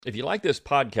If you like this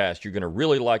podcast, you're going to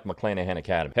really like McClanahan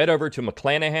Academy. Head over to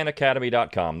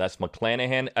McClanahanacademy.com. That's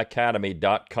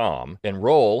McClanahanacademy.com.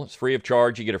 Enroll. It's free of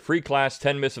charge. You get a free class,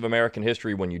 10 Myths of American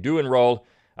History when you do enroll.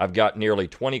 I've got nearly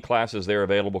 20 classes there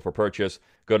available for purchase.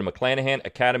 Go to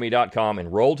McClanahanacademy.com,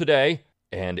 enroll today,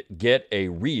 and get a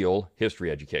real history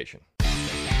education.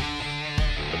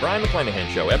 The Brion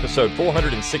McClanahan Show, episode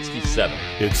 467.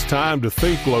 It's time to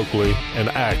think locally and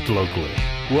act locally.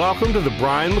 Welcome to the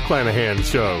Brion McClanahan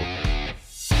Show.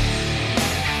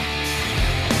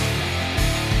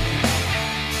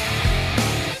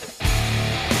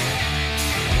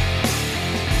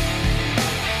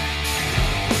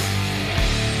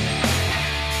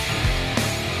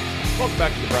 Welcome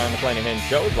back to the Brion McClanahan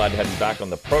Show. Glad to have you back on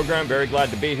the program. Very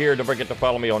glad to be here. Don't forget to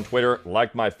follow me on Twitter,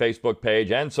 like my Facebook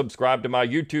page, and subscribe to my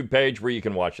YouTube page where you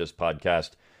can watch this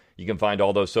podcast. You can find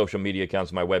all those social media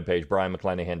accounts on my webpage,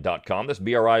 BrionMcClanahan.com. That's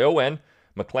BRION,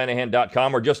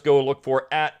 McClanahan.com, or just go look for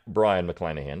 @Brion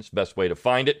McClanahan. It's the best way to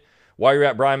find it. While you're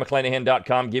at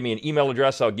BrionMcClanahan.com, give me an email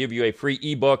address. I'll give you a free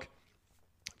ebook,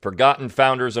 Forgotten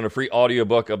Founders, and a free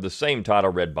audiobook of the same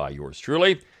title read by yours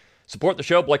truly. Support the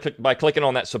show by clicking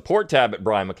on that support tab at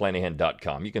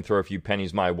BrionMcClanahan.com. You can throw a few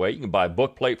pennies my way. You can buy a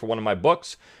book plate for one of my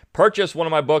books. Purchase one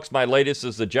of my books. My latest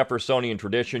is The Jeffersonian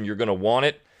Tradition. You're going to want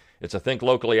it. It's a Think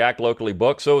Locally, Act Locally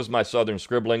book. So is my Southern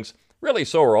Scribblings. Really,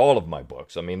 so are all of my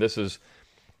books. I mean, this is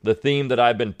the theme that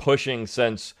I've been pushing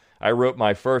since I wrote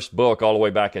my first book all the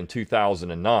way back in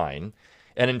 2009.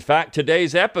 And in fact,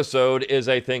 today's episode is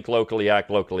a Think Locally, Act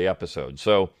Locally episode.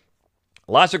 So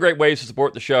lots of great ways to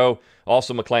support the show.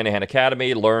 Also, McClanahan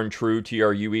Academy, Learn True,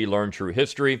 TRUE, Learn True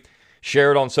History. Share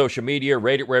it on social media,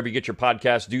 rate it wherever you get your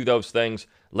podcasts. Do those things.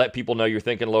 Let people know you're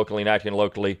thinking locally and acting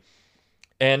locally.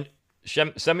 And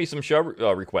send me some show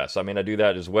requests. I mean, I do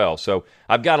that as well. So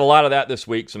I've got a lot of that this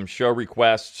week, some show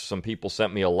requests. Some people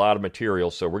sent me a lot of material.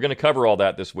 So we're going to cover all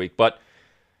that this week. But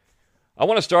I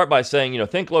want to start by saying,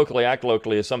 Think Locally, Act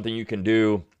Locally is something you can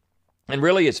do. And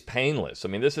really, it's painless. I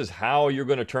mean, this is how you're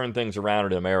going to turn things around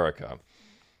in America.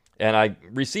 And I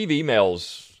receive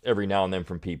emails every now and then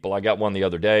from people. I got one the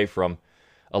other day from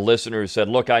a listener who said,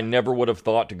 look, I never would have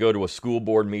thought to go to a school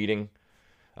board meeting.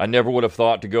 I never would have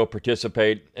thought to go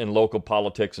participate in local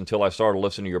politics until I started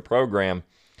listening to your program.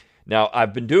 Now,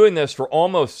 I've been doing this for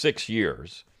almost 6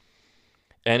 years.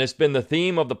 And it's been the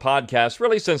theme of the podcast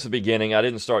really since the beginning. I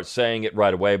didn't start saying it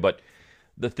right away, but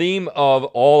the theme of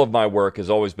all of my work has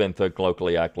always been Think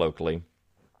Locally, Act Locally.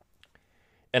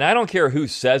 And I don't care who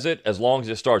says it as long as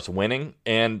it starts winning.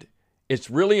 And it's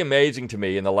really amazing to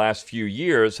me in the last few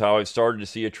years how I've started to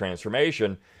see a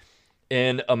transformation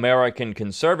in American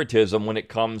conservatism when it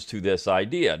comes to this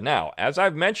idea. Now, as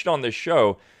I've mentioned on this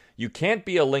show, you can't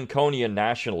be a Lincolnian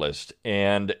nationalist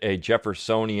and a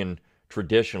Jeffersonian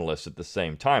traditionalist at the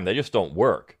same time. They just don't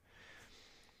work.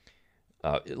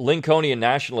 Lincolnian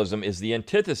nationalism is the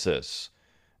antithesis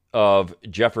of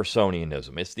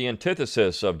Jeffersonianism. It's the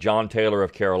antithesis of John Taylor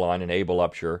of Caroline and Abel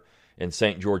Upshur and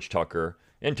St. George Tucker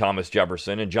and Thomas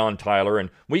Jefferson and John Tyler.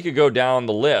 And we could go down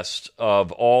the list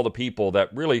of all the people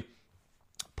that really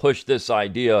push this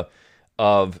idea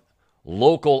of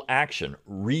local action,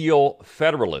 real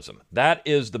federalism. That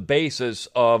is the basis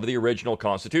of the original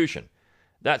Constitution.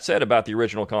 That said about the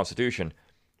original Constitution,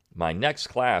 my next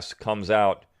class comes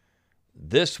out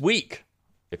this week,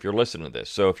 if you're listening to this.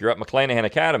 So if you're at McClanahan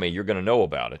Academy, you're going to know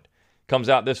about it. Comes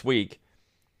out this week,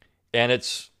 and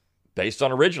it's based on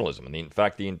originalism. And in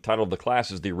fact, the title of the class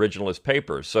is The Originalist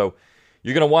Papers. So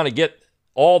you're going to want to get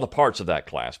all the parts of that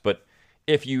class. But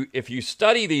if you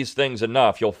study these things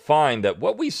enough, you'll find that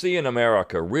what we see in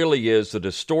America really is the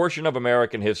distortion of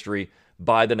American history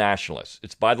by the nationalists.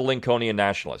 It's by the Lincolnian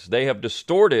nationalists. They have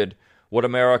distorted what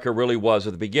America really was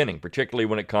at the beginning, particularly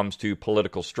when it comes to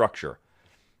political structure.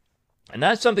 And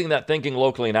that's something that Thinking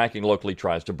Locally and Acting Locally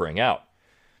tries to bring out.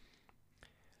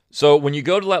 So when you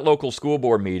go to that local school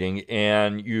board meeting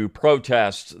and you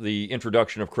protest the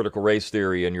introduction of critical race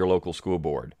theory in your local school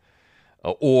board,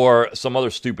 or some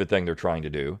other stupid thing they're trying to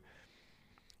do,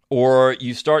 or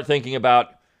you start thinking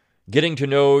about getting to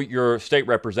know your state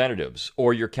representatives,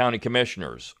 or your county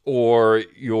commissioners, or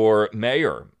your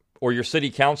mayor, or your city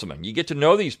councilman. You get to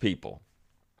know these people,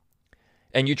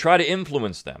 and you try to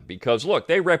influence them because, look,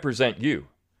 they represent you.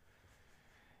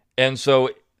 And so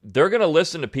they're going to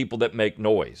listen to people that make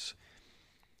noise.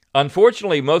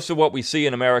 Unfortunately, most of what we see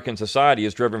in American society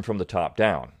is driven from the top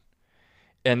down.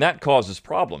 And that causes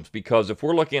problems because if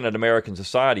we're looking at American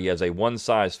society as a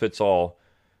one-size-fits-all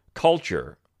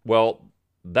culture, well,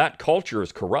 that culture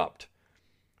is corrupt.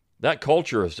 That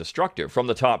culture is destructive from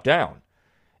the top down.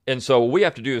 And so what we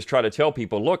have to do is try to tell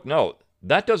people, look, no,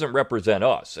 That doesn't represent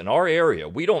us. In our area,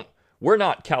 we're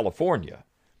not California.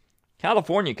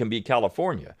 California can be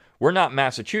California. We're not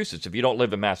Massachusetts if you don't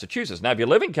live in Massachusetts. Now, if you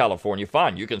live in California,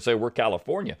 fine. You can say we're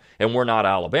California and we're not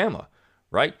Alabama,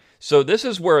 right? So this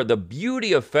is where the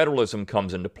beauty of federalism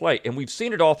comes into play. And we've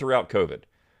seen it all throughout COVID.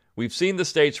 We've seen the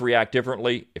states react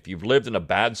differently. If you've lived in a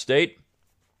bad state,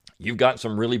 you've got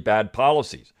some really bad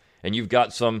policies. And you've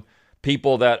got some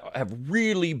people that have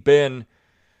really been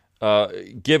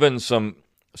given some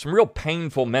real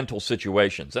painful mental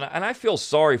situations. And I feel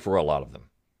sorry for a lot of them.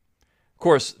 Of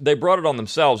course, they brought it on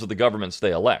themselves with the governments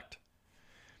they elect.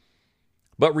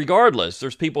 But regardless,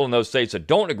 there's people in those states that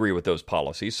don't agree with those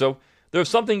policies. So there's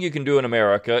something you can do in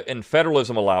America, and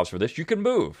federalism allows for this. You can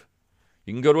move.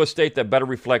 You can go to a state that better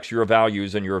reflects your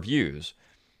values and your views.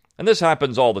 And this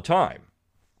happens all the time.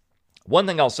 One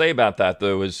thing I'll say about that,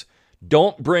 though, is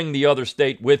don't bring the other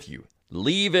state with you.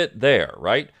 Leave it there,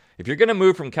 right? If you're going to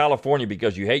move from California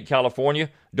because you hate California,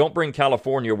 don't bring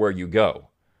California where you go.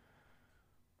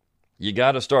 You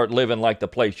got to start living like the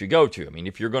place you go to. I mean,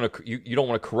 if you're going to, you don't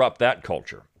want to corrupt that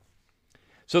culture.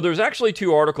 So there's actually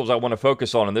two articles I want to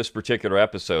focus on in this particular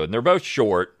episode, and they're both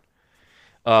short.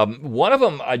 One of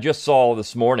them I just saw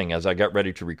this morning as I got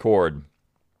ready to record,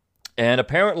 and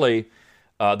apparently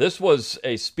this was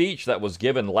a speech that was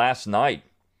given last night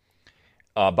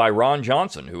by Ron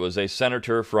Johnson, who was a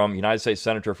United States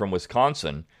senator from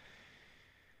Wisconsin.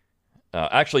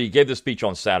 Actually, he gave this speech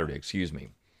on Saturday, excuse me.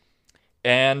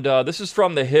 And this is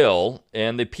from The Hill,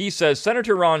 and the piece says,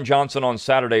 Senator Ron Johnson on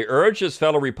Saturday urged his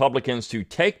fellow Republicans to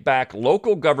take back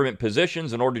local government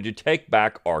positions in order to take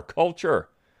back our culture.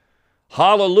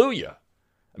 Hallelujah.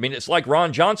 I mean, it's like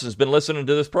Ron Johnson's been listening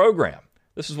to this program.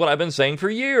 This is what I've been saying for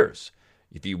years.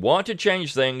 If you want to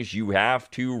change things, you have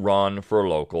to run for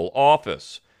local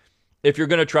office. If you're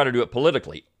going to try to do it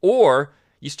politically, or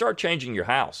you start changing your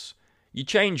house, you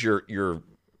change your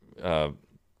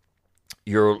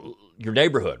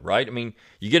neighborhood, right? I mean,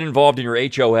 you get involved in your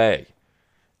HOA,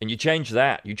 and you change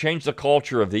that. You change the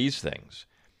culture of these things.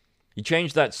 You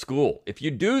change that school. If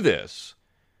you do this,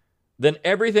 then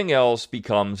everything else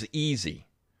becomes easy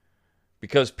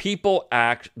because people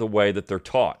act the way that they're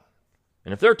taught.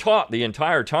 And if they're taught the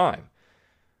entire time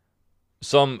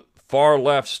some far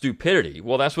left stupidity,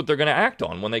 well, that's what they're going to act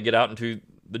on when they get out into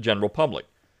the general public.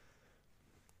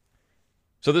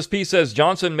 So this piece says,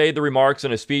 Johnson made the remarks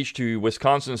in a speech to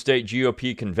Wisconsin State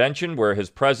GOP convention where his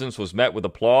presence was met with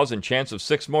applause and chants of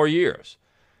 6 more years.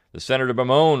 The senator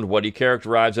bemoaned what he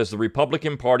characterized as the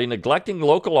Republican Party neglecting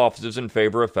local offices in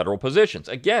favor of federal positions.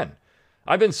 Again,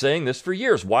 I've been saying this for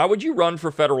years. Why would you run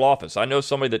for federal office? I know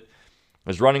somebody that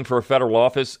is running for a federal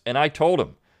office, and I told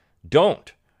him,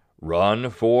 don't run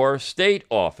for state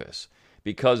office,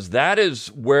 because that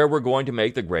is where we're going to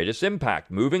make the greatest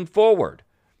impact moving forward.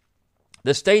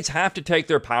 The states have to take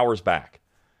their powers back,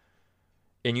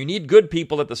 and you need good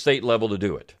people at the state level to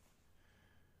do it.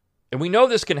 And we know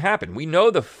this can happen. We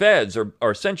know the feds are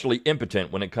essentially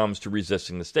impotent when it comes to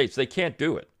resisting the states. They can't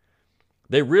do it.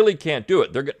 They really can't do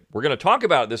it. We're going to talk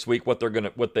about this week what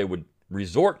they would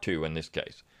resort to in this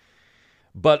case.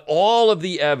 But all of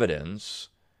the evidence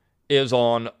is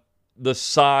on the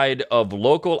side of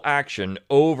local action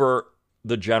over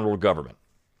the general government.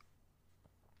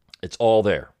 It's all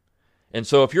there. And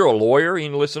so if you're a lawyer and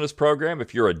you listen to this program,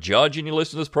 if you're a judge and you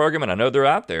listen to this program, and I know they're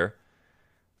out there,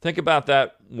 think about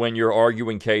that when you're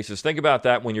arguing cases. Think about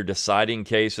that when you're deciding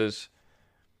cases,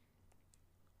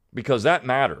 because that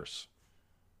matters.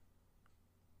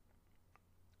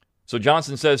 So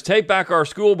Johnson says, take back our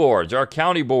school boards, our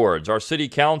county boards, our city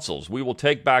councils. We will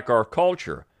take back our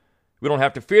culture. We don't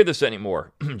have to fear this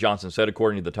anymore, Johnson said,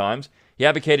 according to the Times. He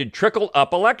advocated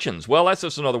trickle-up elections. Well, that's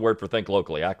just another word for think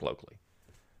locally, act locally.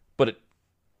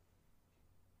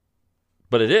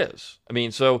 But it is. I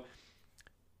mean, so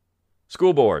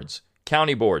school boards,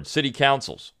 county boards, city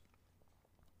councils.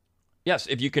 Yes,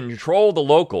 if you can control the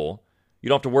local, you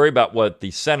don't have to worry about what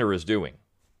the center is doing,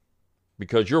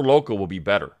 because your local will be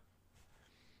better.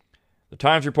 The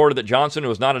Times reported that Johnson, who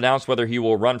has not announced whether he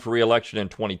will run for re-election in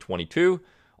 2022,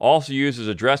 also used his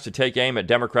address to take aim at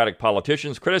Democratic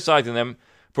politicians, criticizing them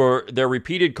for their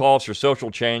repeated calls for social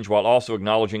change while also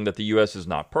acknowledging that the U.S. is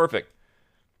not perfect.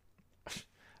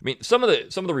 I mean, some of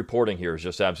the reporting here is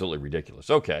just absolutely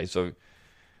ridiculous. Okay, so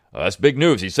that's big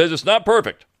news. He says it's not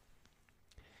perfect.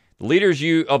 The leaders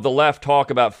of the left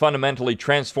talk about fundamentally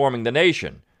transforming the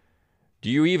nation. Do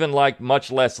you even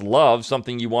much less love,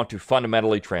 something you want to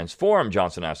fundamentally transform?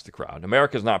 Johnson asked the crowd.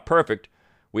 America's not perfect.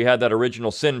 We had that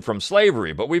original sin from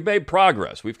slavery, but we've made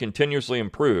progress. We've continuously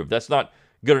improved. That's not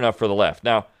good enough for the left.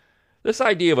 Now, this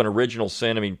idea of an original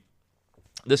sin, I mean,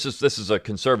 this is a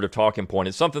conservative talking point.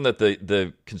 It's something that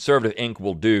the conservative Inc.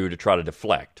 will do to try to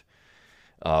deflect.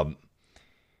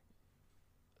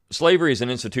 Slavery is an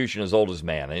institution as old as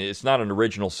man. It's not an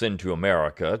original sin to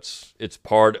America. It's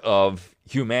part of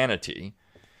humanity.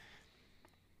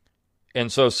 And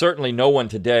so certainly no one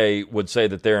today would say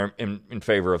that they're in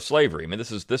favor of slavery. I mean,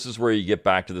 this is where you get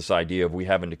back to this idea of we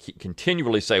having to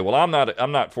continually say, well,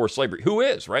 I'm not for slavery. Who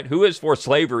is, right? Who is for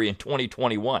slavery in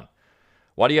 2021?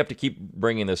 Why do you have to keep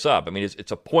bringing this up? I mean,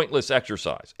 it's a pointless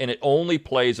exercise, and it only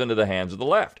plays into the hands of the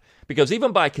left. Because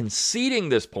even by conceding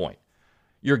this point,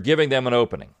 you're giving them an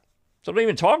opening. So don't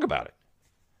even talk about it.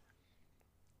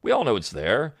 We all know it's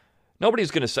there.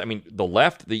 Nobody's going to say, I mean, the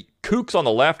left, the kooks on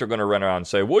the left are going to run around and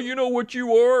say, well, you know what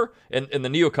you are? And the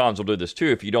neocons will do this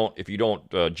too if you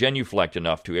don't genuflect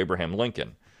enough to Abraham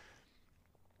Lincoln.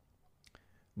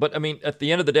 But, I mean, at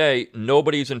the end of the day,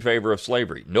 nobody's in favor of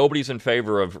slavery. Nobody's in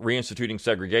favor of reinstituting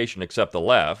segregation except the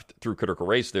left through critical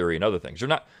race theory and other things. They're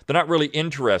not really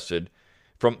interested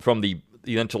from the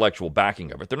intellectual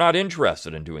backing of it. They're not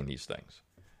interested in doing these things.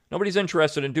 Nobody's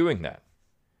interested in doing that.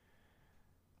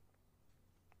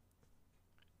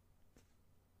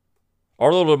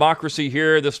 Our little democracy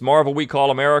here, this marvel we call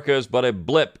America, is but a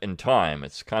blip in time.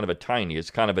 It's kind of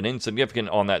an insignificant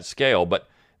on that scale, but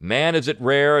man, is it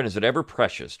rare and is it ever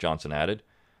precious, Johnson added.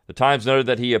 The Times noted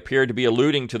that he appeared to be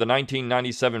alluding to the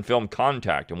 1997 film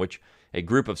Contact, in which a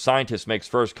group of scientists makes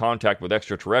first contact with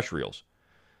extraterrestrials.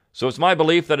 So it's my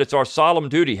belief that it's our solemn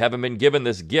duty, having been given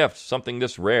this gift, something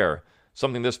this rare,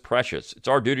 something this precious. It's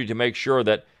our duty to make sure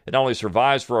that it not only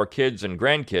survives for our kids and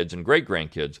grandkids and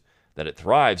great-grandkids, that it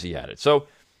thrives, he added. So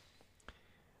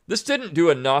this didn't do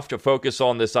enough to focus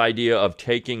on this idea of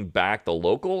taking back the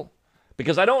local,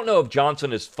 because I don't know if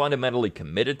Johnson is fundamentally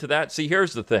committed to that. See,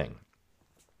 here's the thing.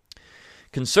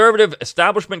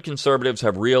 Establishment conservatives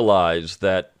have realized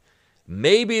that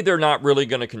maybe they're not really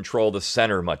going to control the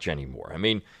center much anymore. I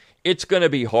mean, it's going to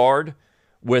be hard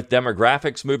with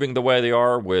demographics moving the way they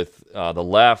are, with the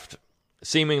left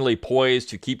seemingly poised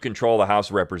to keep control of the House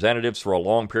of Representatives for a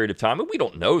long period of time. And we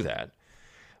don't know that,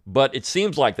 but it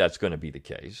seems like that's going to be the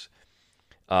case.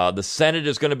 The Senate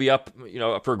is going to be up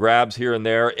for grabs here and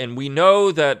there. And we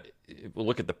know that, we'll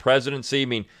look at the presidency. I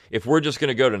mean, if we're just going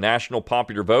to go to national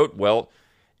popular vote, well,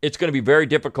 it's going to be very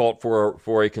difficult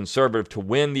for a conservative to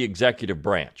win the executive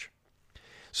branch.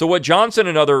 So what Johnson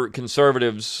and other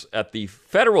conservatives at the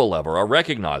federal level are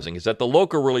recognizing is that the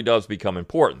local really does become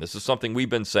important. This is something we've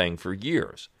been saying for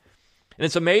years. And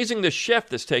it's amazing the shift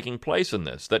that's taking place in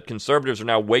this, that conservatives are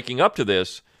now waking up to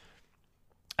this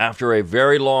after a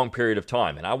very long period of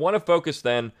time. And I want to focus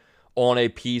then on a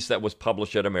piece that was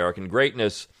published at American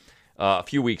Greatness a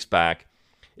few weeks back.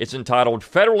 It's entitled,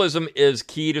 Federalism is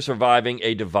Key to Surviving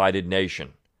a Divided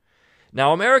Nation.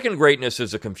 Now, American Greatness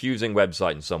is a confusing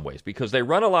website in some ways because they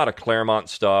run a lot of Claremont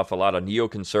stuff, a lot of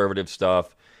neoconservative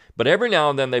stuff, but every now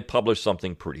and then they publish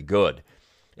something pretty good.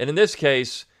 And in this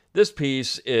case, this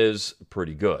piece is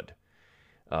pretty good.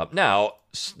 Now,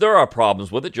 there are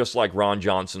problems with it, just like Ron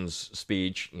Johnson's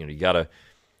speech. You got to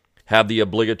have the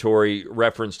obligatory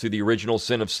reference to the original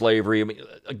sin of slavery. I mean,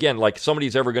 again, like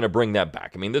somebody's ever going to bring that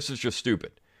back. I mean, this is just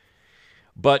stupid.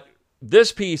 But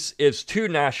this piece is too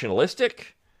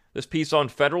nationalistic, this piece on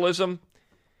federalism,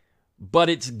 but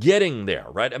it's getting there,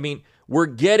 right? I mean, we're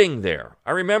getting there.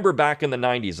 I remember back in the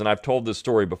 90s, and I've told this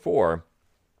story before,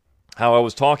 how I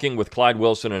was talking with Clyde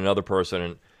Wilson and another person,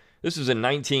 and this is in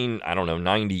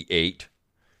 98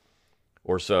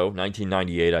 or so,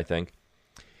 1998, I think.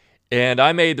 And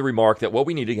I made the remark that what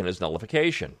we need again is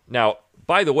nullification. Now,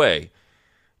 by the way,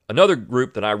 another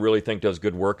group that I really think does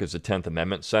good work is the 10th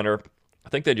Amendment Center. I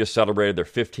think they just celebrated their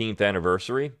 15th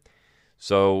anniversary.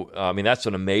 So, I mean, that's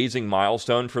an amazing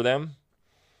milestone for them.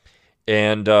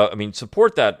 And,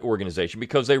 support that organization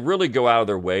because they really go out of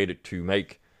their way to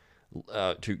make,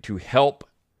 to help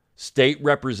state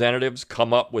representatives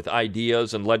come up with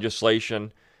ideas and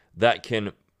legislation that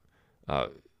can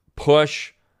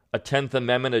push a 10th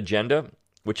Amendment agenda,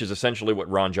 which is essentially what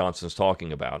Ron Johnson's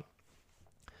talking about.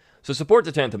 So support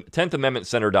the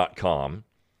 10thamendmentcenter.com.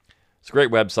 It's a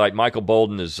great website. Michael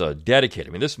Bolden is dedicated.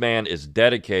 I mean, this man is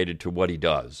dedicated to what he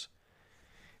does.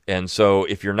 And so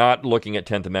if you're not looking at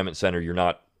 10th Amendment Center, you're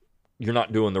not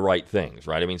doing the right things,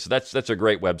 right? I mean, so that's a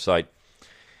great website.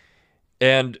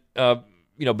 And, but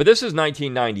this is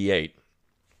 1998.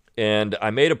 And I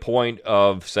made a point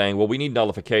of saying, well, we need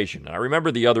nullification. And I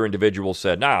remember the other individual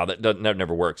said, no, that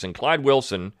never works. And Clyde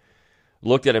Wilson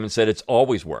looked at him and said, it's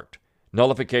always worked.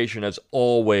 Nullification has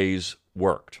always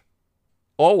worked.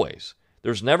 Always.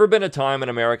 There's never been a time in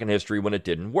American history when it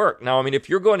didn't work. Now, I mean, if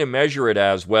you're going to measure it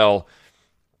as, well,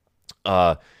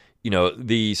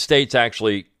 the states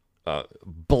actually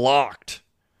blocked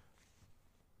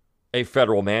a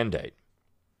federal mandate.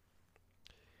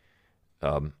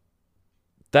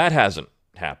 That hasn't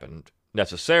happened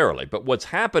necessarily, but what's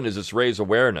happened is it's raised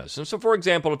awareness. And so, for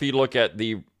example, if you look at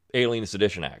the Alien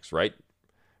Sedition Acts, right?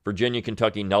 Virginia,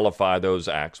 Kentucky nullify those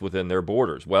acts within their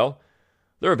borders. Well,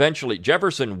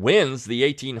 Jefferson wins the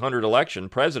 1800 election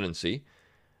presidency,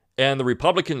 and the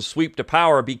Republicans sweep to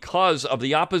power because of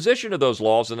the opposition to those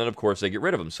laws, and then, of course, they get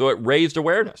rid of them. So it raised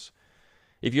awareness.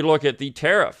 If you look at the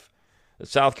tariff that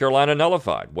South Carolina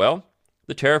nullified, well,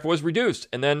 the tariff was reduced,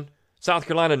 and then South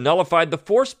Carolina nullified the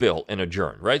force bill and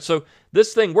adjourned, right? So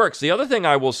this thing works. The other thing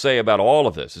I will say about all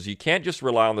of this is you can't just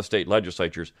rely on the state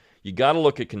legislatures. You got to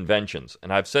look at conventions.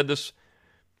 And I've said this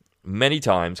many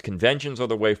times, conventions are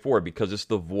the way forward because it's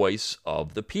the voice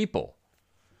of the people.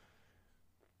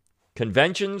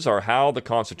 Conventions are how the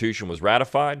Constitution was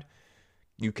ratified.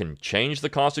 You can change the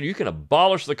Constitution. You can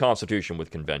abolish the Constitution with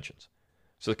conventions.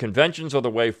 So the conventions are the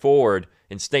way forward,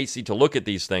 and states need to look at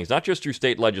these things, not just through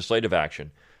state legislative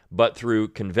action, but through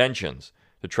conventions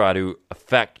to try to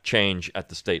affect change at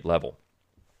the state level.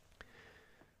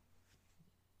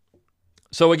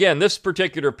 So again, this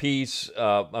particular piece,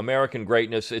 American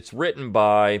Greatness, it's written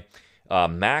by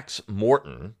Max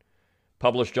Morton,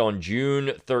 published on June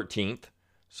 13th,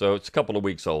 so it's a couple of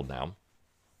weeks old now.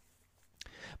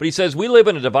 But he says, we live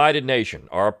in a divided nation.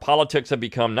 Our politics have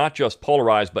become not just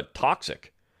polarized, but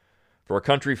toxic. For a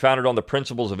country founded on the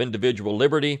principles of individual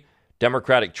liberty,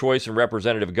 democratic choice and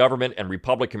representative government, and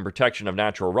Republican protection of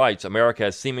natural rights, America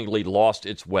has seemingly lost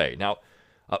its way. Now,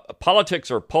 politics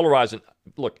are polarized. And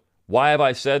look, why have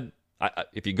I said,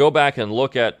 if you go back and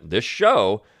look at this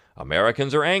show,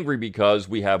 Americans are angry because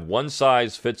we have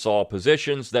one-size-fits-all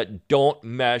positions that don't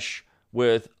mesh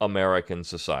with American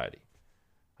society.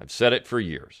 I've said it for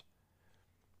years.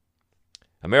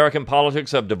 American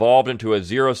politics have devolved into a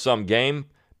zero-sum game,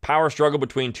 power struggle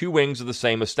between two wings of the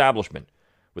same establishment,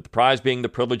 with the prize being the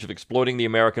privilege of exploiting the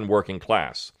American working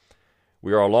class.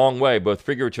 We are a long way, both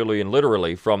figuratively and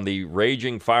literally, from the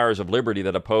raging fires of liberty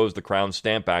that opposed the Crown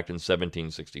Stamp Act in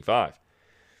 1765.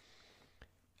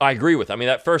 I agree with,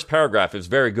 that first paragraph is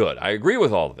very good. I agree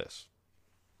with all of this.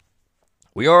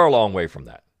 We are a long way from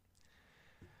that.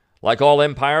 Like all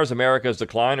empires, America's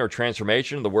decline or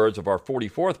transformation, in the words of our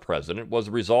 44th president, was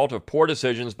the result of poor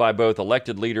decisions by both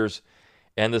elected leaders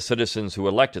and the citizens who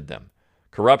elected them.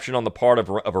 Corruption on the part of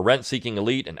a rent-seeking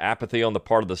elite and apathy on the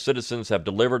part of the citizens have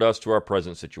delivered us to our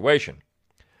present situation.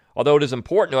 Although it is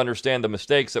important to understand the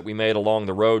mistakes that we made along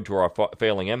the road to our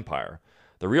failing empire,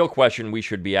 the real question we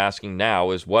should be asking now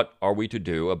is, what are we to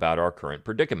do about our current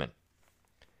predicament?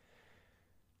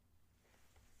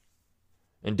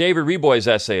 In David Reboy's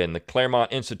essay in the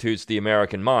Claremont Institute's The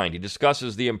American Mind, he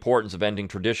discusses the importance of ending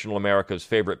traditional America's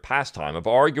favorite pastime of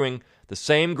arguing the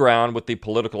same ground with the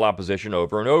political opposition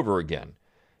over and over again,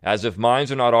 as if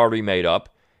minds are not already made up,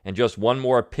 and just one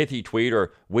more pithy tweet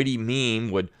or witty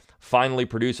meme would finally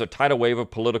produce a tidal wave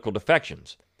of political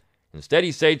defections. Instead,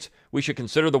 he states, we should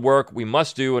consider the work we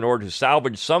must do in order to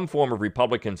salvage some form of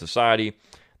Republican society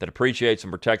that appreciates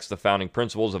and protects the founding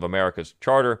principles of America's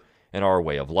charter and our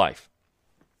way of life.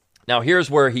 Now, here's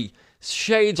where he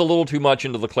shades a little too much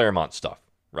into the Claremont stuff,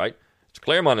 right? It's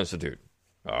Claremont Institute.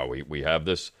 We have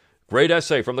this great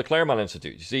essay from the Claremont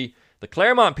Institute. You see, the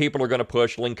Claremont people are going to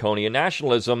push Lincolnian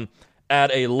nationalism at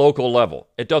a local level.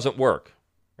 It doesn't work.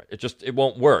 It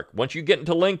won't work. Once you get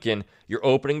into Lincoln, you're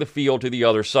opening the field to the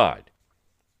other side.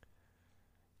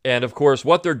 And, of course,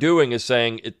 what they're doing is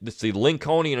saying it's the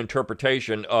Lincolnian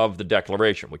interpretation of the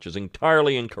Declaration, which is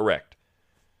entirely incorrect.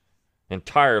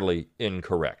 Entirely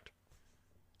incorrect.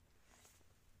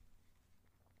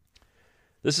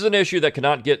 This is an issue that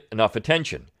cannot get enough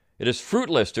attention. It is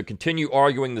fruitless to continue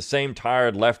arguing the same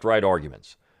tired left-right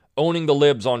arguments, owning the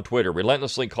libs on Twitter,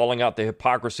 relentlessly calling out the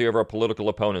hypocrisy of our political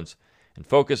opponents, and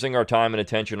focusing our time and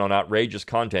attention on outrageous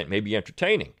content may be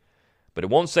entertaining, but it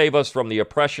won't save us from the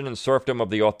oppression and serfdom of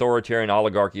the authoritarian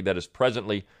oligarchy that is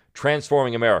presently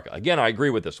transforming America. Again, I agree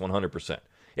with this 100%.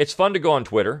 It's fun to go on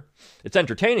Twitter. It's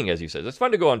entertaining, as he says. It's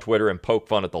fun to go on Twitter and poke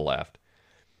fun at the left,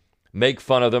 make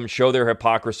fun of them, show their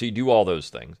hypocrisy, do all those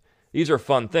things. These are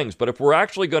fun things, but if we're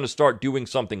actually going to start doing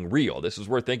something real, this is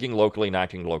where thinking locally and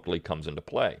acting locally comes into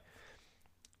play.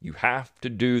 You have to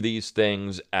do these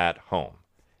things at home.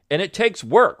 And it takes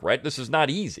work, right? This is not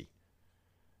easy.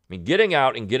 Getting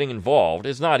out and getting involved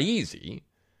is not easy.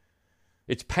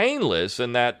 It's painless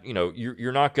in that,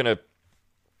 you're not going to,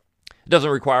 it doesn't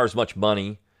require as much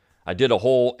money. I did a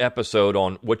whole episode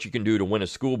on what you can do to win a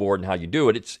school board and how you do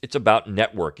it. It's about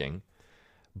networking.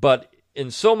 But in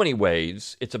so many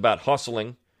ways, it's about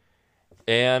hustling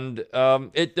And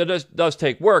it does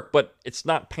take work, but it's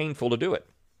not painful to do it.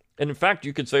 And in fact,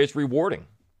 you could say it's rewarding.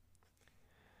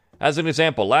 As an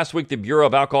example, last week the Bureau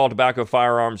of Alcohol, Tobacco,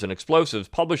 Firearms, and Explosives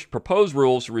published proposed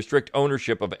rules to restrict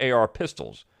ownership of AR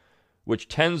pistols, which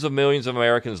tens of millions of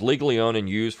Americans legally own and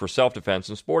use for self-defense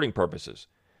and sporting purposes.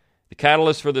 The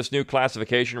catalyst for this new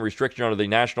classification and restriction under the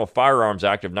National Firearms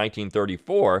Act of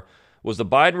 1934 was the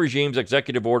Biden regime's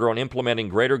executive order on implementing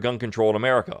greater gun control in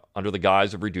America under the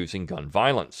guise of reducing gun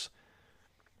violence.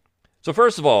 So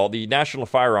first of all, the National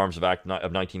Firearms Act of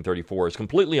 1934 is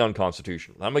completely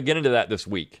unconstitutional. I'm going to get into that this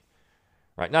week.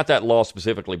 Right? Not that law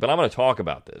specifically, but I'm going to talk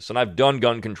about this. And I've done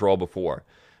gun control before,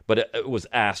 but it was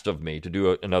asked of me to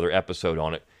do another episode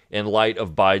on it in light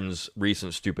of Biden's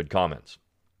recent stupid comments.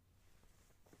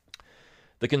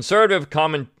 The conservative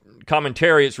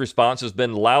commentariat's response has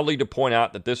been loudly to point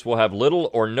out that this will have little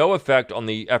or no effect on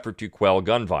the effort to quell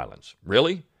gun violence.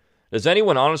 Really? Does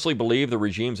anyone honestly believe the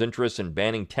regime's interest in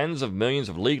banning tens of millions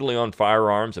of legally owned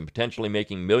firearms and potentially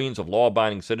making millions of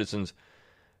law-abiding citizens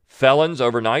felons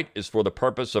overnight is for the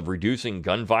purpose of reducing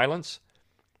gun violence?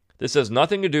 This has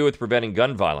nothing to do with preventing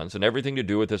gun violence and everything to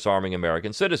do with disarming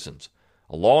American citizens,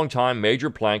 a long-time major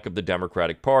plank of the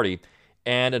Democratic Party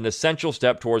and an essential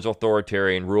step towards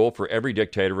authoritarian rule for every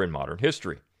dictator in modern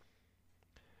history.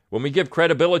 When we give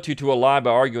credibility to a lie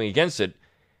by arguing against it,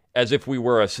 as if we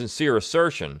were a sincere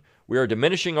assertion, we are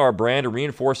diminishing our brand and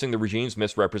reinforcing the regime's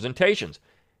misrepresentations.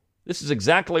 This is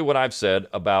exactly what I've said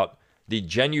about the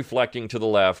genuflecting to the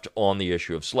left on the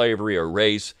issue of slavery or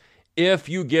race. If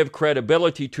you give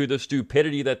credibility to the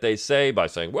stupidity that they say by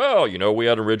saying, well, we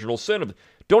had original sin.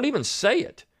 Don't even say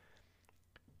it.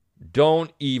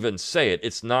 Don't even say it.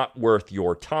 It's not worth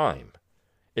your time.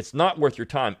 It's not worth your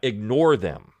time. Ignore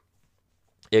them.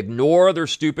 Ignore their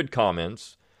stupid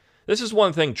comments. This is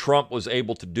one thing Trump was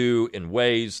able to do in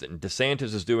ways, and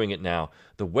DeSantis is doing it now.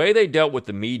 The way they dealt with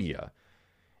the media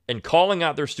and calling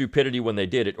out their stupidity when they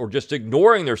did it, or just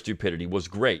ignoring their stupidity, was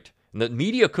great. And the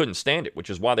media couldn't stand it, which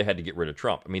is why they had to get rid of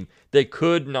Trump. I mean, they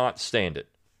could not stand it.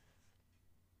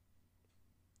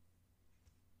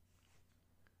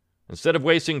 Instead of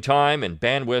wasting time and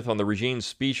bandwidth on the regime's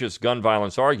specious gun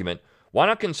violence argument, why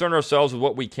not concern ourselves with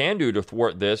what we can do to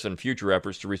thwart this and future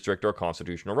efforts to restrict our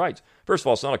constitutional rights? First of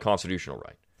all, it's not a constitutional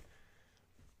right.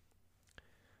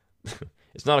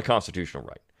 It's not a constitutional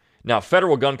right. Now,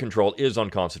 federal gun control is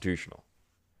unconstitutional.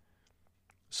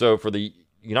 So for the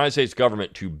United States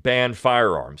government to ban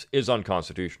firearms is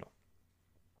unconstitutional.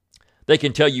 They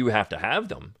can tell you have to have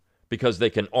them because they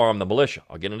can arm the militia.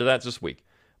 I'll get into that this week.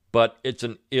 But it's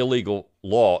an illegal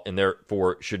law and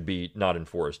therefore should be not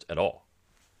enforced at all.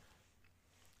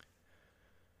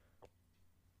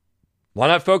 Why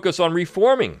not focus on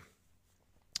reforming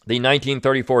the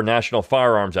 1934 National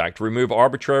Firearms Act to remove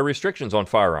arbitrary restrictions on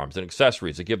firearms and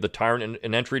accessories that give the tyrant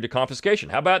an entry to confiscation?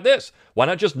 How about this? Why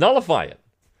not just nullify it?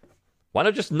 Why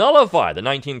not just nullify the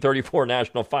 1934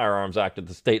 National Firearms Act at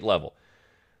the state level?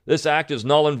 This act is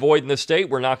null and void in the state.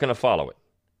 We're not going to follow it.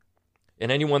 And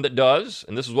anyone that does,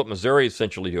 and this is what Missouri is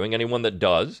essentially doing, anyone that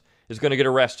does is going to get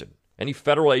arrested. Any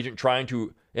federal agent trying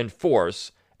to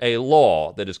enforce a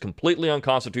law that is completely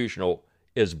unconstitutional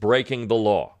is breaking the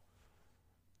law.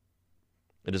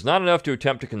 It is not enough to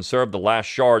attempt to conserve the last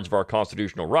shards of our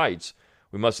constitutional rights.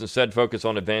 We must instead focus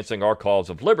on advancing our cause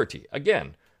of liberty.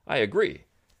 Again, I agree.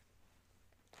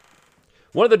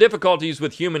 One of the difficulties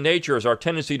with human nature is our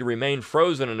tendency to remain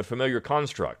frozen in a familiar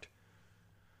construct.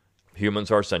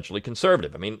 Humans are essentially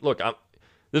conservative. I mean, look,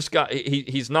 this guy,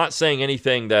 he's not saying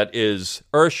anything that is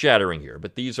earth-shattering here,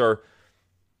 but these are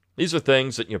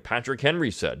things that, Patrick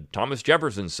Henry said. Thomas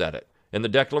Jefferson said it in the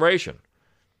Declaration.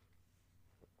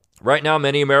 Right now,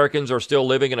 many Americans are still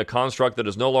living in a construct that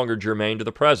is no longer germane to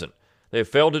the present. They have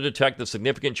failed to detect the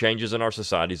significant changes in our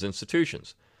society's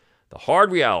institutions. The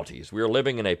hard reality is we are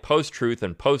living in a post-truth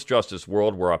and post-justice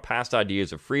world where our past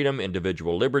ideas of freedom,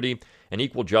 individual liberty, and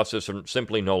equal justice are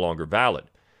simply no longer valid.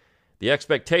 The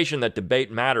expectation that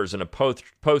debate matters in a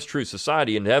post-truth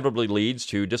society inevitably leads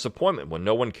to disappointment when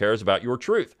no one cares about your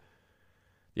truth.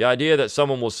 The idea that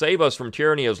someone will save us from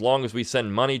tyranny as long as we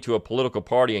send money to a political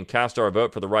party and cast our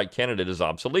vote for the right candidate is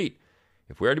obsolete.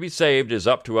 If we are to be saved, it is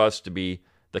up to us to be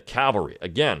the cavalry.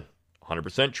 Again,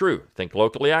 100% true. Think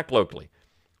locally, act locally.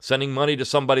 Sending money to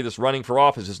somebody that's running for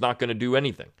office is not going to do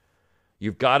anything.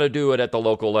 You've got to do it at the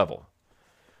local level.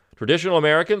 Traditional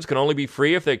Americans can only be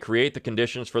free if they create the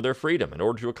conditions for their freedom. In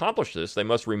order to accomplish this, they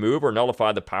must remove or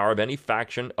nullify the power of any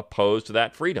faction opposed to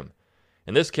that freedom.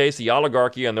 In this case, the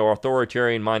oligarchy and their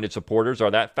authoritarian-minded supporters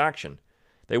are that faction.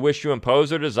 They wish to impose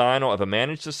their design of a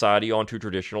managed society onto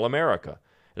traditional America,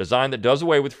 a design that does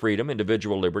away with freedom,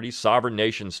 individual liberty, sovereign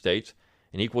nation states,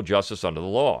 and equal justice under the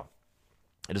law.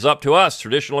 It is up to us,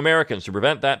 traditional Americans, to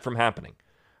prevent that from happening.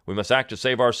 We must act to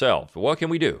save ourselves. But what can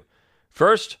we do?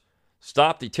 First,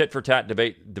 stop the tit-for-tat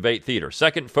debate theater.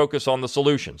 Second, focus on the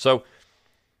solution. So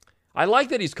I like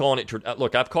that he's calling it...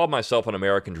 Look, I've called myself an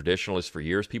American traditionalist for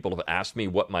years. People have asked me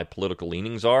what my political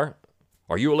leanings are.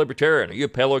 Are you a libertarian? Are you a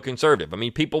paleoconservative? I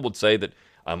mean, people would say that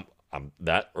I'm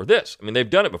that or this. I mean, they've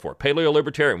done it before.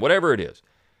 Paleo-libertarian, whatever it is.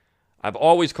 I've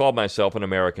always called myself an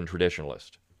American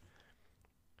traditionalist.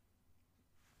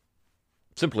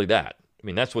 Simply that. I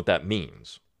mean, that's what that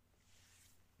means.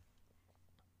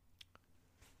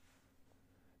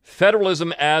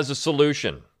 Federalism as a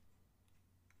solution.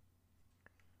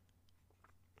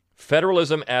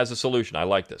 Federalism as a solution. I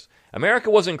like this. America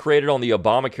wasn't created on the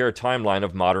Obamacare timeline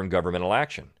of modern governmental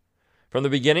action. From the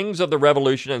beginnings of the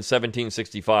revolution in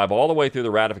 1765 all the way through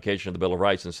the ratification of the Bill of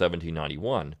Rights in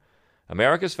 1791,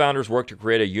 America's founders worked to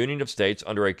create a union of states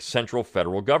under a central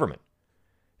federal government.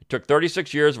 It took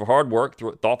 36 years of hard work,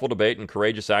 thoughtful debate, and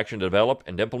courageous action to develop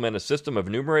and implement a system of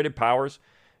enumerated powers,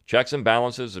 checks and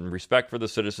balances, and respect for the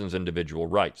citizens' individual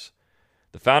rights.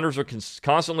 The founders were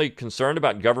constantly concerned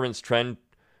about government's trend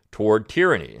toward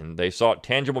tyranny, and they sought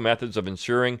tangible methods of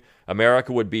ensuring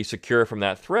America would be secure from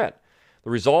that threat. The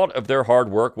result of their hard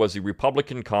work was the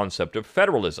Republican concept of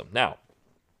federalism. Now,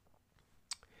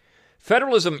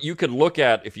 federalism, you could look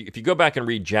at, if you go back and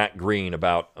read Jack Green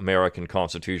about American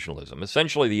constitutionalism,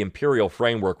 essentially the imperial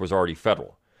framework was already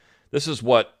federal. This is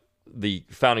what the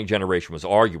founding generation was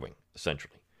arguing,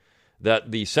 essentially,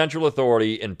 that the central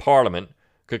authority in Parliament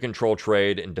could control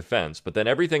trade and defense, but then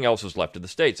everything else was left to the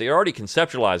states. They already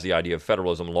conceptualized the idea of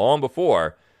federalism long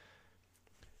before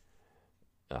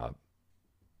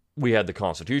we had the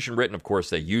Constitution written. Of course,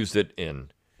 they used it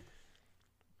in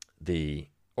the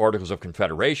Articles of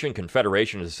Confederation.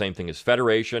 Confederation is the same thing as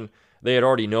federation. They had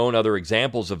already known other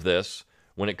examples of this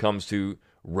when it comes to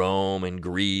Rome and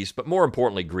Greece, but more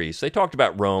importantly, Greece. They talked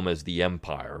about Rome as the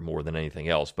empire more than anything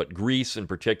else, but Greece in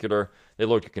particular, they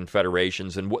looked at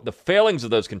confederations, and what the failings of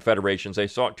those confederations, they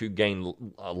sought to gain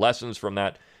lessons from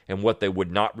that and what they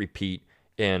would not repeat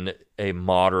in a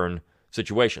modern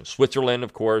situation. Switzerland,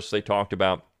 of course, they talked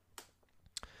about,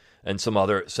 and some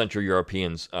other Central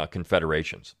European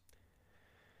confederations.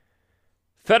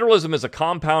 Federalism is a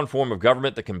compound form of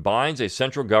government that combines a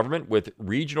central government with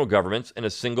regional governments in a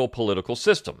single political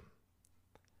system.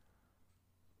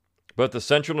 Both the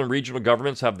central and regional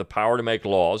governments have the power to make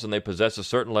laws, and they possess a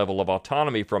certain level of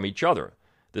autonomy from each other.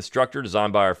 This structure,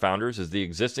 designed by our founders, is the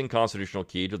existing constitutional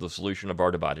key to the solution of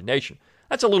our divided nation.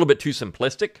 That's a little bit too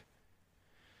simplistic.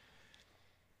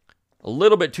 A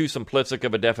little bit too simplistic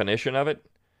of a definition of it.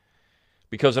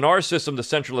 Because in our system, the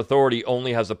central authority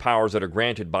only has the powers that are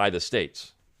granted by the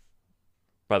states,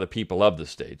 by the people of the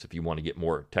states, if you want to get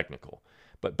more technical,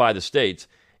 but by the states.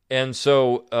 And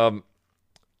so,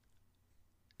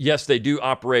 yes, they do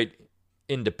operate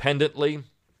independently,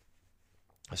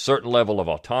 a certain level of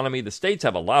autonomy. The states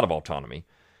have a lot of autonomy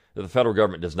that the federal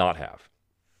government does not have.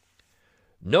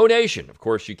 No nation. Of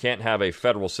course, you can't have a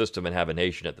federal system and have a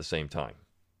nation at the same time.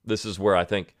 This is where I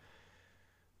think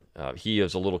he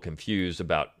is a little confused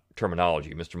about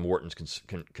terminology. Mr. Morton's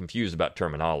confused about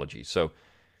terminology. So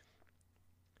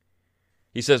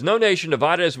he says, no nation,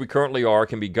 divided as we currently are,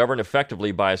 can be governed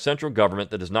effectively by a central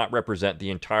government that does not represent the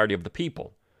entirety of the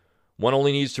people. One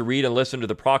only needs to read and listen to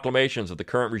the proclamations of the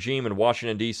current regime in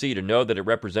Washington, D.C. to know that it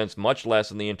represents much less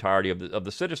than the entirety of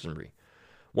the citizenry.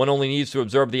 One only needs to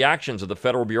observe the actions of the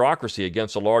federal bureaucracy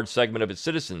against a large segment of its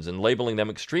citizens in labeling them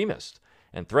extremists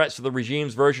and threats to the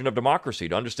regime's version of democracy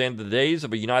to understand that the days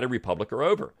of a united republic are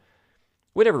over.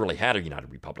 We never really had a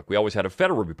united republic. We always had a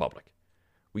federal republic.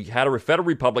 We had a federal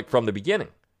republic from the beginning.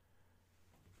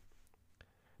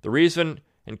 The reason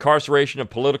incarceration of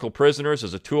political prisoners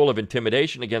is a tool of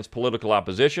intimidation against political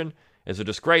opposition is a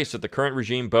disgrace that the current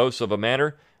regime boasts of a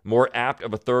manner more apt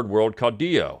of a third world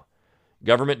caudillo.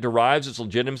 Government derives its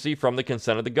legitimacy from the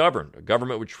consent of the governed. A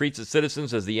government which treats its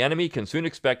citizens as the enemy can soon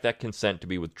expect that consent to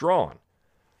be withdrawn.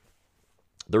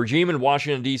 The regime in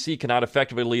Washington, D.C. cannot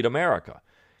effectively lead America.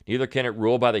 Neither can it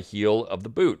rule by the heel of the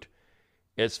boot.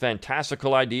 Its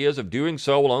fantastical ideas of doing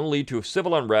so will only lead to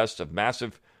civil unrest of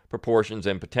massive proportions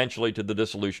and potentially to the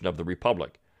dissolution of the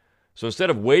republic. So instead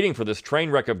of waiting for this train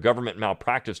wreck of government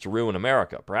malpractice to ruin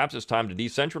America, perhaps it's time to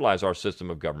decentralize our system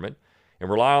of government and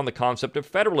rely on the concept of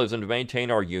federalism to maintain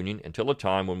our union until a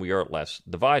time when we are less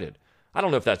divided. I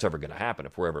don't know if that's ever going to happen,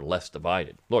 if we're ever less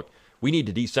divided. Look, we need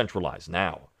to decentralize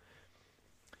now.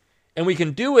 And we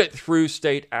can do it through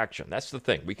state action. That's the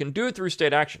thing. We can do it through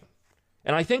state action.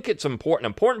 And I think it's important.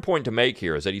 An important point to make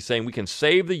here is that he's saying we can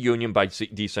save the union by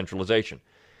decentralization.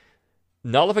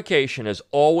 Nullification has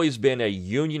always been a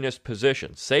unionist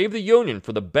position. Save the union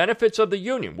for the benefits of the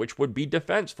union, which would be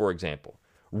defense, for example.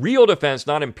 Real defense,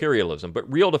 not imperialism,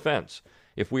 but real defense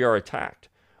if we are attacked.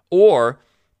 Or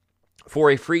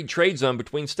for a free trade zone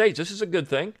between states. This is a good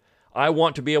thing. I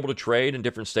want to be able to trade in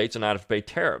different states and not have to pay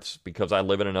tariffs because I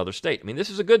live in another state. I mean, this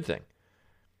is a good thing.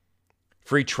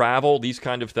 Free travel, these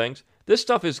kind of things. This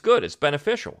stuff is good. It's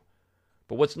beneficial.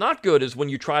 But what's not good is when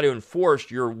you try to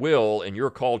enforce your will and your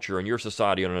culture and your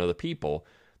society on other people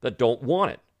that don't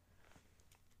want it.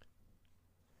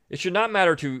 It should not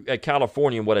matter to a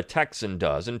Californian what a Texan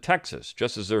does in Texas,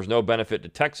 just as there's no benefit to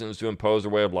Texans to impose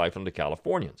their way of life on the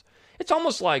Californians. It's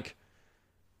almost like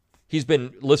he's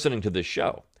been listening to this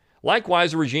show.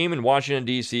 Likewise, a regime in Washington,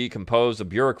 D.C., composed of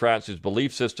bureaucrats whose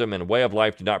belief system and way of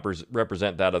life do not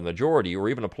represent that of the majority or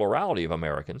even a plurality of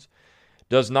Americans,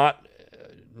 does not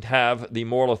have the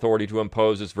moral authority to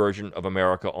impose this version of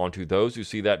America onto those who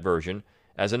see that version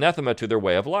as anathema to their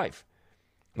way of life.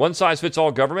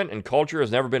 One-size-fits-all government and culture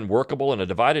has never been workable in a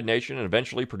divided nation and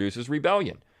eventually produces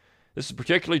rebellion. This is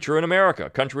particularly true in America, a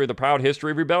country with a proud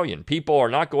history of rebellion. People are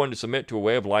not going to submit to a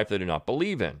way of life they do not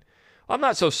believe in. I'm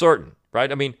not so certain,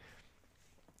 right? I mean,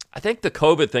 I think the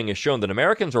COVID thing has shown that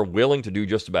Americans are willing to do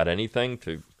just about anything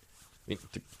to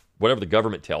whatever the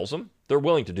government tells them. They're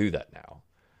willing to do that now.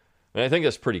 And I think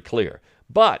that's pretty clear.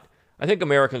 But I think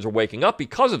Americans are waking up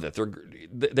because of it.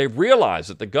 They've realized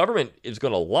that the government is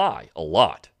going to lie a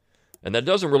lot, and that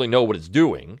doesn't really know what it's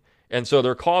doing, and so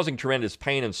they're causing tremendous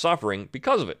pain and suffering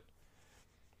because of it.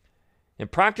 In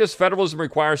practice, federalism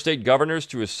requires state governors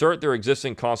to assert their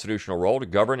existing constitutional role to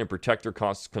govern and protect their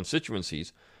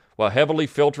constituencies while heavily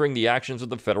filtering the actions of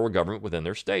the federal government within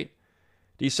their state.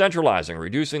 Decentralizing and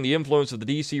reducing the influence of the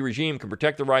D.C. regime can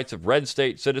protect the rights of red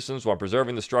state citizens while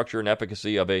preserving the structure and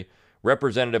efficacy of a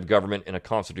representative government in a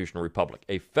constitutional republic,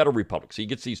 a federal republic. So he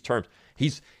gets these terms.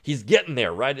 He's getting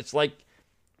there, right? It's like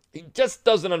he just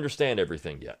doesn't understand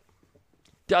everything yet.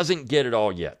 Doesn't get it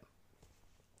all yet.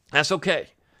 That's okay,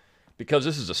 because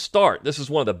this is a start. This is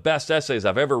one of the best essays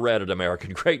I've ever read at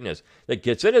American Greatness that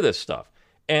gets into this stuff.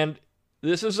 And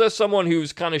this is someone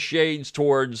who's kind of shades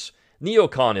towards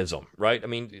neoconism, right? I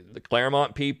mean, the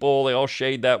Claremont people, they all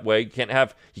shade that way. You can't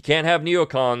have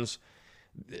neocons.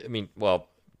 I mean, well,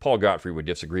 Paul Gottfried would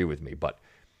disagree with me, but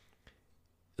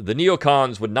the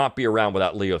neocons would not be around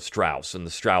without Leo Strauss and the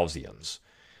Straussians.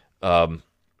 The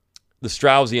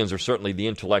Straussians are certainly the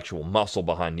intellectual muscle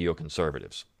behind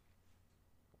neoconservatives.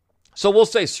 So we'll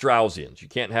say Straussians. You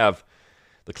can't have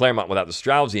the Claremont without the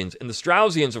Straussians. And the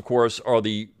Straussians, of course, are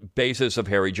the basis of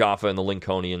Harry Jaffa and the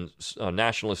Lincolnian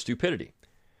nationalist stupidity.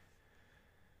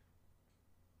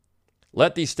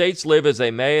 Let the states live as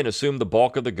they may and assume the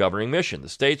bulk of the governing mission. The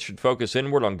states should focus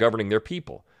inward on governing their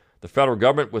people. The federal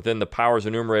government, within the powers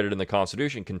enumerated in the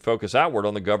Constitution, can focus outward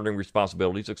on the governing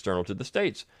responsibilities external to the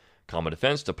states. Common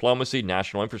defense, diplomacy,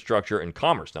 national infrastructure, and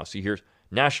commerce. Now, see, here's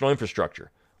national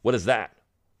infrastructure. What is that?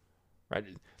 Right?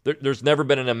 There's never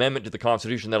been an amendment to the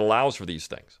Constitution that allows for these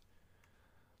things.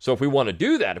 So if we want to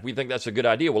do that, if we think that's a good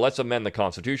idea, well, let's amend the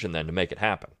Constitution then to make it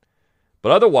happen.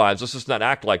 But otherwise, let's just not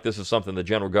act like this is something the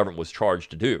general government was charged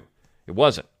to do. It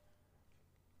wasn't.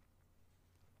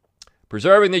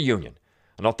 Preserving the Union.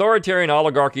 An authoritarian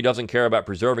oligarchy doesn't care about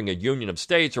preserving a union of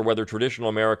states or whether traditional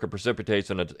America precipitates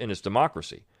in its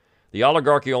democracy. The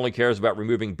oligarchy only cares about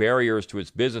removing barriers to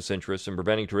its business interests and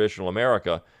preventing traditional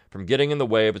America from getting in the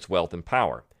way of its wealth and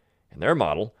power. In their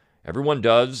model, everyone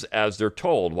does as they're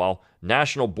told, while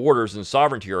national borders and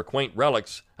sovereignty are quaint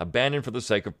relics abandoned for the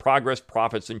sake of progress,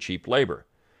 profits, and cheap labor.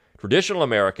 Traditional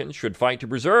Americans should fight to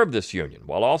preserve this union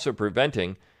while also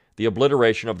preventing the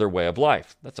obliteration of their way of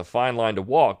life. That's a fine line to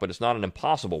walk, but it's not an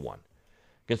impossible one.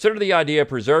 Consider the idea of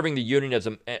preserving the union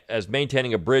as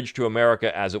maintaining a bridge to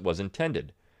America as it was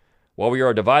intended. While we are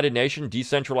a divided nation,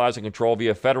 decentralizing control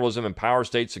via federalism empowers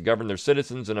states to govern their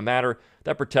citizens in a manner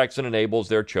that protects and enables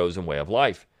their chosen way of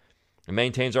life. It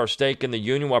maintains our stake in the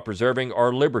Union while preserving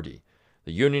our liberty.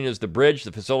 The Union is the bridge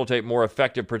to facilitate more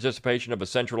effective participation of a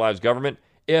centralized government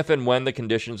if and when the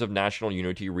conditions of national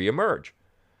unity reemerge.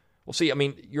 Well, see, I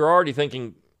mean, you're already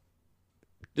thinking,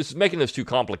 this is making this too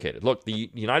complicated. Look, the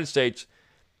United States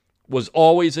was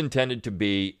always intended to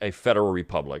be a federal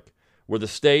republic where the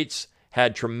states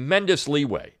had tremendous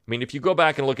leeway. I mean, if you go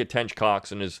back and look at Tench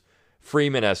Coxe and his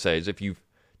Freeman essays, if you've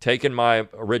taken my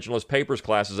Originalist Papers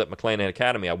classes at McClanahan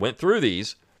Academy, I went through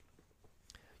these.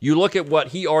 You look at what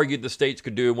he argued the states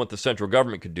could do and what the central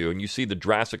government could do, and you see the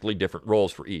drastically different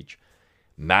roles for each.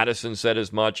 Madison said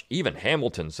as much. Even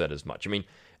Hamilton said as much. I mean,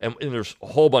 and there's a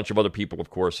whole bunch of other people, of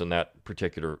course, in that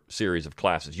particular series of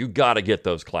classes. You got to get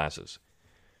those classes.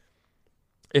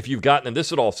 if you've gotten, and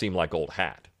this would all seem like old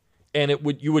hat. And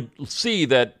you would see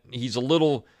that he's a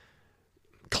little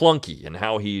clunky in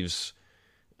how he's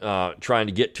trying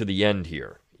to get to the end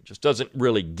here. He just doesn't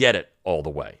really get it all the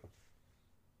way.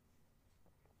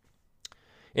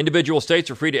 Individual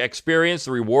states are free to experience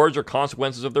the rewards or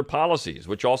consequences of their policies,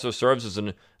 which also serves as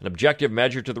an objective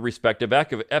measure to the respective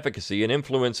efficacy and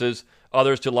influences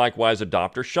others to likewise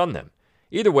adopt or shun them.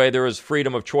 Either way, there is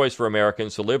freedom of choice for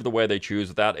Americans to live the way they choose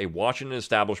without a Washington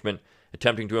establishment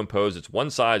attempting to impose its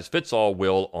one-size-fits-all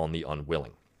will on the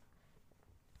unwilling.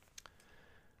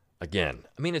 Again,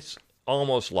 I mean, it's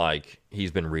almost like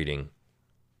he's been reading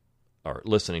or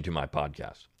listening to my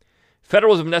podcast.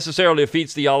 Federalism necessarily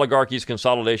defeats the oligarchy's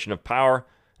consolidation of power,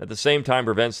 at the same time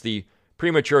prevents the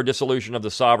premature dissolution of the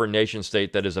sovereign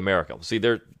nation-state that is America. See,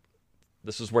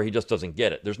 this is where he just doesn't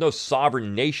get it. There's no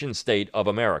sovereign nation-state of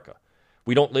America.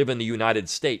 We don't live in the United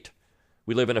States.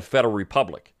 We live in a federal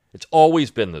republic. It's always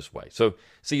been this way. So,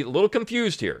 see, a little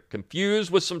confused here.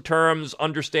 Confused with some terms,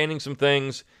 understanding some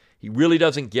things. He really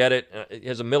doesn't get it. He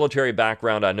has a military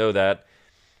background, I know that.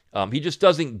 He just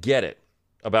doesn't get it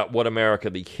about what America,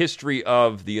 the history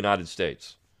of the United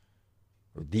States,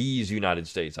 or these United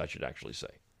States, I should actually say.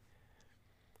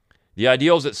 The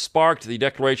ideals that sparked the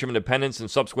Declaration of Independence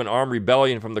and subsequent armed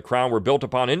rebellion from the Crown were built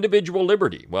upon individual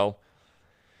liberty. Well,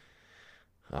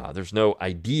 there's no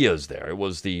ideas there. It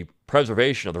was the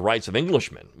preservation of the rights of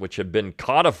Englishmen, which had been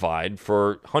codified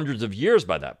for hundreds of years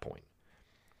by that point.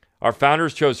 Our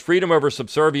founders chose freedom over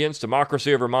subservience,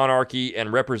 democracy over monarchy,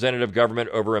 and representative government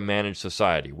over a managed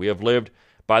society. We have lived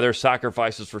by their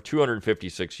sacrifices for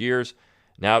 256 years.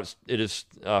 Now it is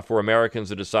for Americans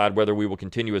to decide whether we will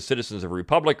continue as citizens of a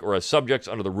republic or as subjects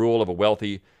under the rule of a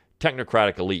wealthy,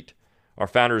 technocratic elite. Our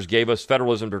founders gave us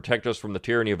federalism to protect us from the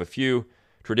tyranny of a few.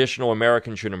 Traditional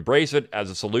Americans should embrace it as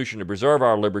a solution to preserve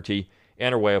our liberty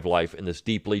and our way of life in this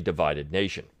deeply divided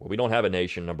nation. Well, we don't have a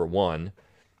nation, number one.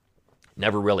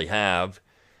 Never really have.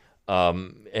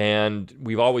 And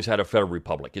we've always had a federal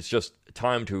republic. It's just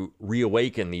time to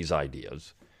reawaken these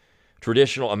ideas.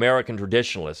 Traditional American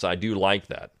traditionalists, I do like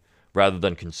that, rather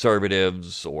than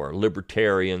conservatives or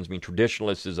libertarians. I mean,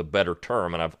 traditionalist is a better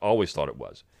term, and I've always thought it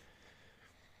was.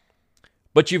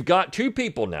 But you've got two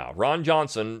people now, Ron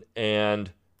Johnson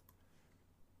and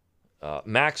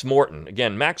Max Morton.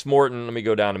 Again, Max Morton, let me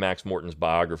go down to Max Morton's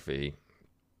biography.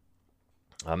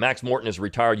 Max Morton is a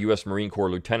retired U.S. Marine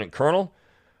Corps lieutenant colonel,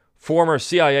 former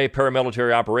CIA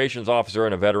paramilitary operations officer,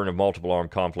 and a veteran of multiple armed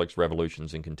conflicts,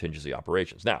 revolutions, and contingency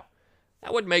operations. Now,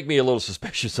 that would make me a little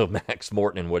suspicious of Max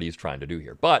Morton and what he's trying to do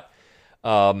here. But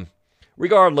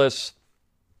regardless,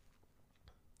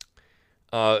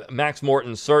 Max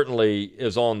Morton certainly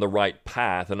is on the right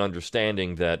path in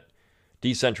understanding that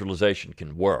decentralization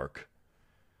can work.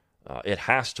 It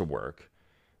has to work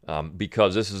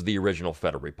because this is the original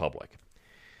federal republic.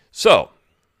 So,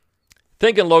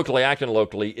 thinking locally, acting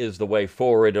locally is the way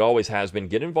forward. It always has been.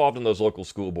 Get involved in those local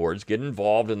school boards. Get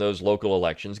involved in those local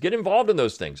elections. Get involved in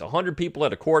those things. 100 people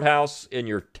at a courthouse in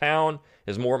your town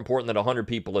is more important than 100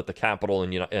 people at the Capitol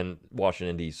in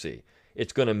Washington, D.C.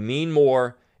 It's going to mean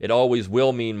more. It always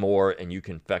will mean more, and you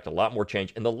can affect a lot more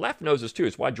change. And the left knows this, too.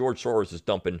 It's why George Soros is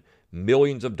dumping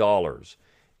millions of dollars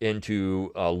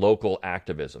into local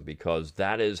activism, because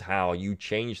that is how you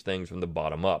change things from the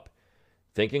bottom up.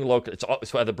 Thinking local,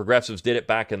 it's why the progressives did it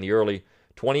back in the early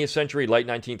 20th century, late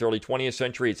 19th, early 20th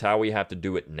century. It's how we have to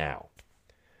do it now.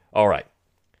 All right.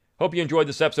 Hope you enjoyed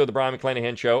this episode of the Brion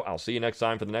McClanahan Show. I'll see you next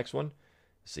time for the next one.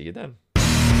 See you then.